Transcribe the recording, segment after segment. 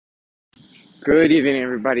Good evening,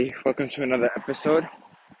 everybody. Welcome to another episode.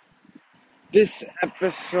 This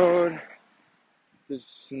episode,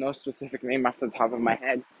 there's no specific name off the top of my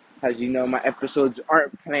head. As you know, my episodes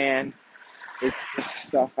aren't planned. It's just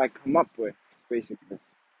stuff I come up with, basically.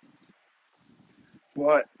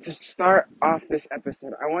 But to start off this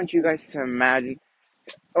episode, I want you guys to imagine.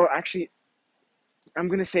 Oh, actually, I'm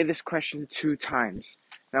going to say this question 2 times.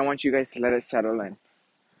 And I want you guys to let it settle in.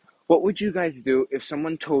 What would you guys do if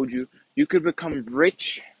someone told you you could become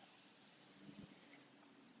rich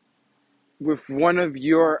with one of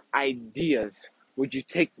your ideas? Would you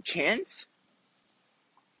take the chance?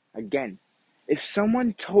 Again, if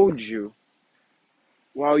someone told you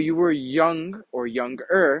while you were young or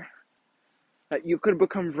younger that you could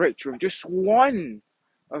become rich with just one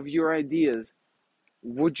of your ideas,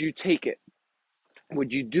 would you take it?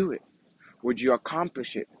 Would you do it? Would you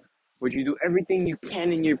accomplish it? Would you do everything you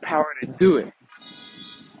can in your power to do it?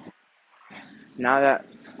 Now that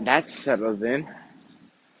that's settled in,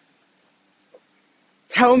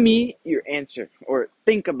 tell me your answer or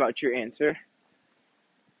think about your answer.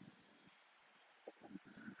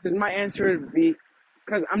 Because my answer would be,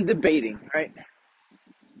 because I'm debating, right?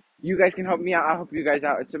 You guys can help me out. I'll help you guys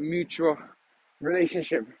out. It's a mutual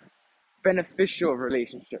relationship, beneficial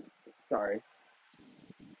relationship. Sorry.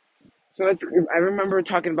 So I remember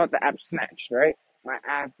talking about the app Snatch, right? My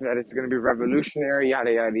app that it's going to be revolutionary,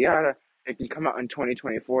 yada, yada, yada. It can come out in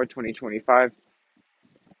 2024, 2025.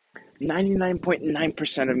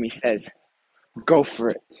 99.9% of me says, go for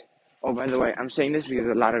it. Oh, by the way, I'm saying this because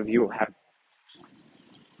a lot of you have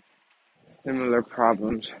similar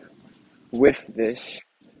problems with this.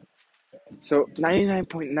 So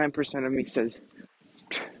 99.9% of me says,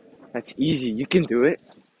 that's easy. You can do it.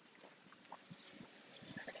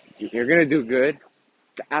 You're going to do good.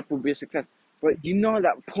 The app will be a success. But you know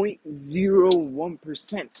that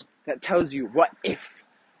 0.01% that tells you what if?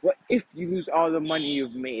 What if you lose all the money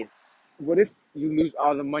you've made? What if you lose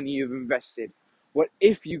all the money you've invested? What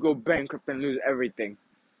if you go bankrupt and lose everything?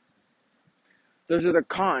 Those are the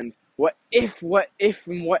cons. What if,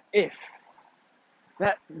 and what if?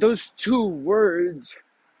 Those two words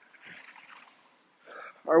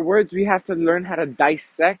are words we have to learn how to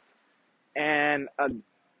dissect and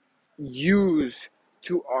use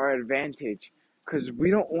to our advantage, because we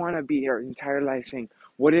don't want to be our entire life saying,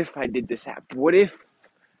 what if I did this app? What if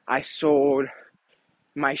I sold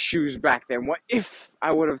my shoes back then? What if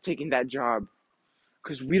I would have taken that job?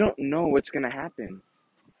 Because we don't know what's going to happen.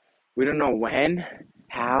 We don't know when,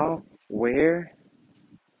 how, where.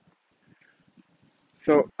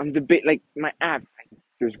 So I'm debating, like my app,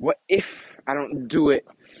 there's what if I don't do it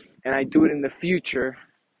and I do it in the future.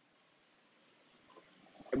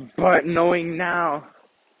 But knowing now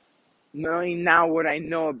what I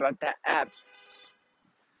know about that app,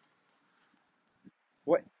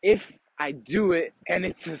 what if I do it and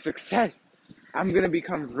it's a success? I'm going to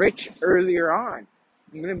become rich earlier on.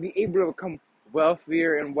 I'm going to be able to become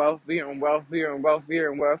wealthier and wealthier and wealthier and wealthier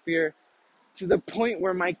and wealthier to the point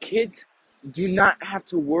where my kids do not have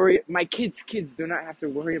to worry. My kids' kids do not have to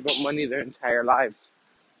worry about money their entire lives.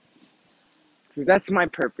 So that's my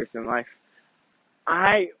purpose in life.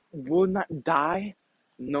 I will not die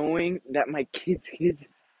knowing that my kids'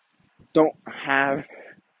 don't have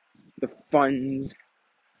the funds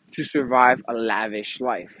to survive a lavish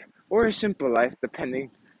life or a simple life,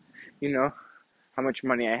 depending, how much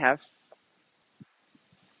money I have.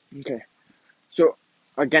 Okay. So,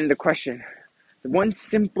 again, the question, the one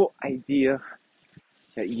simple idea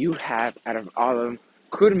that you have out of all of them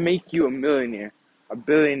could make you a millionaire, a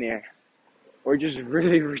billionaire, or just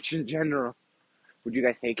really rich in general. Would you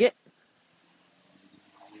guys take it?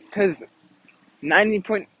 Because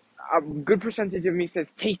a good percentage of me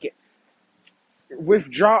says take it.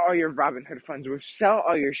 Withdraw all your Robinhood funds, sell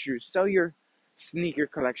all your shoes, sell your sneaker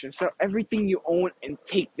collection, sell everything you own and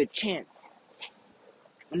take the chance.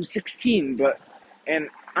 I'm 16,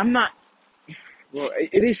 and I'm not, well,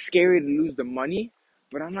 it is scary to lose the money,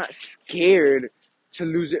 but I'm not scared to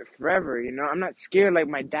lose it forever, I'm not scared like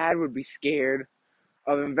my dad would be scared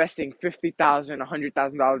of investing $50,000,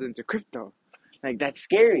 $100,000 into crypto. Like, that's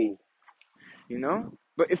scary,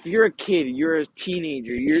 But if you're a kid, you're a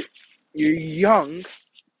teenager, you're young,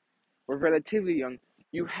 or relatively young,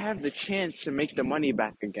 you have the chance to make the money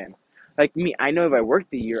back again. Like me, I know if I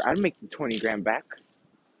worked a year, I'd make the 20 grand back,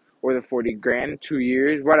 or the 40 grand, 2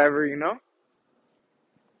 years, whatever,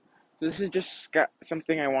 This is just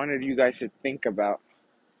something I wanted you guys to think about.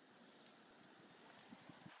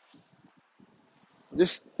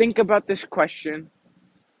 Just think about this question.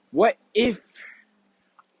 What if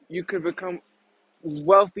you could become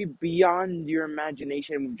wealthy beyond your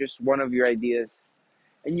imagination with just one of your ideas,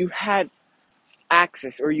 and you had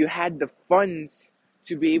access or you had the funds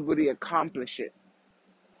to be able to accomplish it,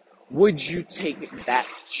 would you take that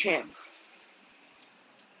chance?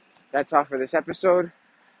 That's all for this episode.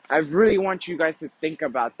 I really want you guys to think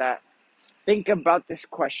about that. Think about this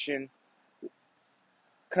question,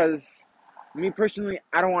 because me personally,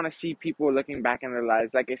 I don't want to see people looking back in their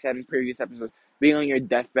lives, like I said in previous episodes, being on your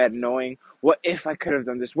deathbed knowing, what if I could have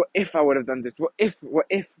done this? What if I would have done this? What if, what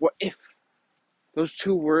if, what if? Those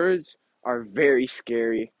two words are very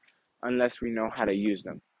scary unless we know how to use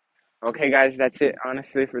them. Okay, guys, that's it,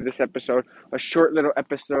 honestly, for this episode. A short little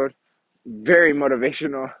episode, very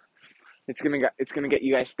motivational. It's gonna get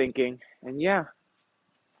you guys thinking. And yeah,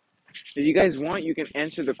 if you guys want, you can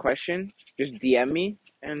answer the question. Just DM me,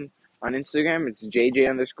 and on Instagram, it's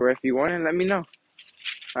JJ_if you want, and let me know.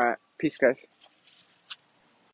 All right, peace, guys.